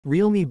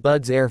Realme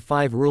Buds Air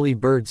 5 early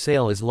bird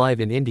sale is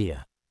live in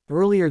India.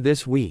 Earlier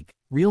this week,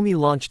 Realme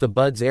launched the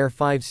Buds Air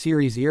 5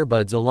 series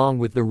earbuds along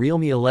with the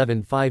Realme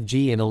 11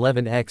 5G and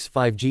 11X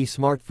 5G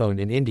smartphone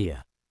in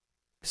India.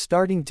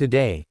 Starting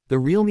today, the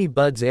Realme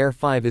Buds Air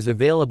 5 is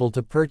available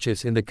to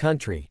purchase in the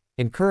country,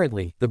 and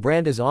currently, the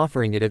brand is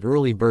offering it at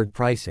early bird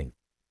pricing.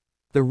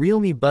 The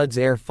Realme Buds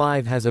Air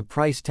 5 has a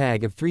price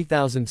tag of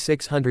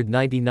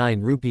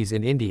 3,699 rupees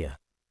in India.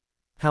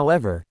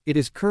 However, it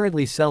is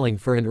currently selling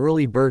for an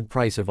early bird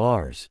price of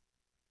Rs.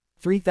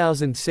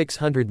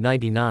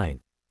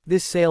 3,699.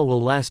 This sale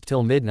will last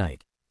till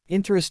midnight.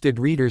 Interested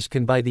readers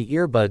can buy the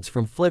earbuds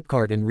from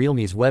Flipkart and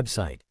Realme's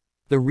website.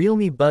 The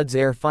Realme Buds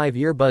Air 5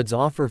 earbuds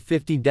offer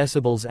 50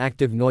 decibels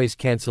active noise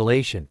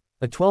cancellation,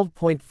 a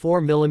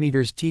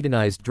 12.4mm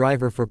titanized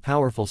driver for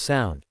powerful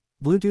sound,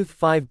 Bluetooth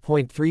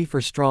 5.3 for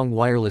strong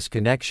wireless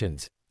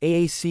connections,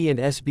 AAC and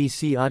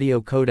SBC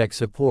audio codec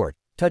support,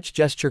 touch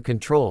gesture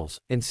controls,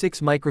 and 6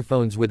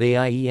 microphones with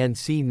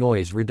AIENC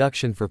noise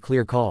reduction for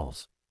clear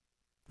calls.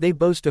 They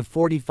boast a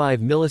 45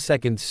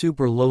 millisecond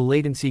super low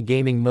latency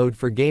gaming mode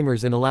for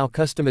gamers and allow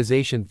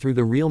customization through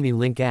the Realme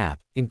Link app,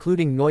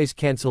 including noise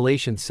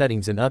cancellation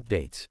settings and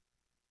updates.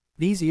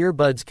 These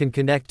earbuds can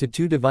connect to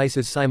 2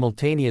 devices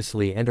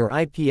simultaneously and are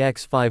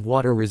IPX5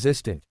 water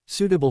resistant,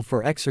 suitable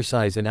for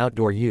exercise and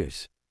outdoor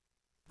use.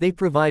 They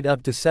provide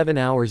up to 7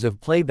 hours of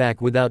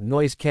playback without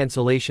noise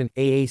cancellation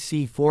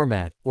AAC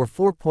format, or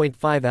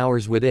 4.5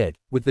 hours with it,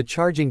 with the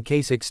charging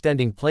case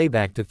extending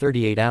playback to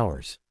 38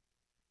 hours.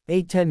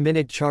 A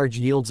 10-minute charge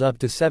yields up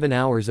to 7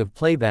 hours of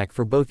playback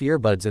for both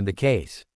earbuds and the case.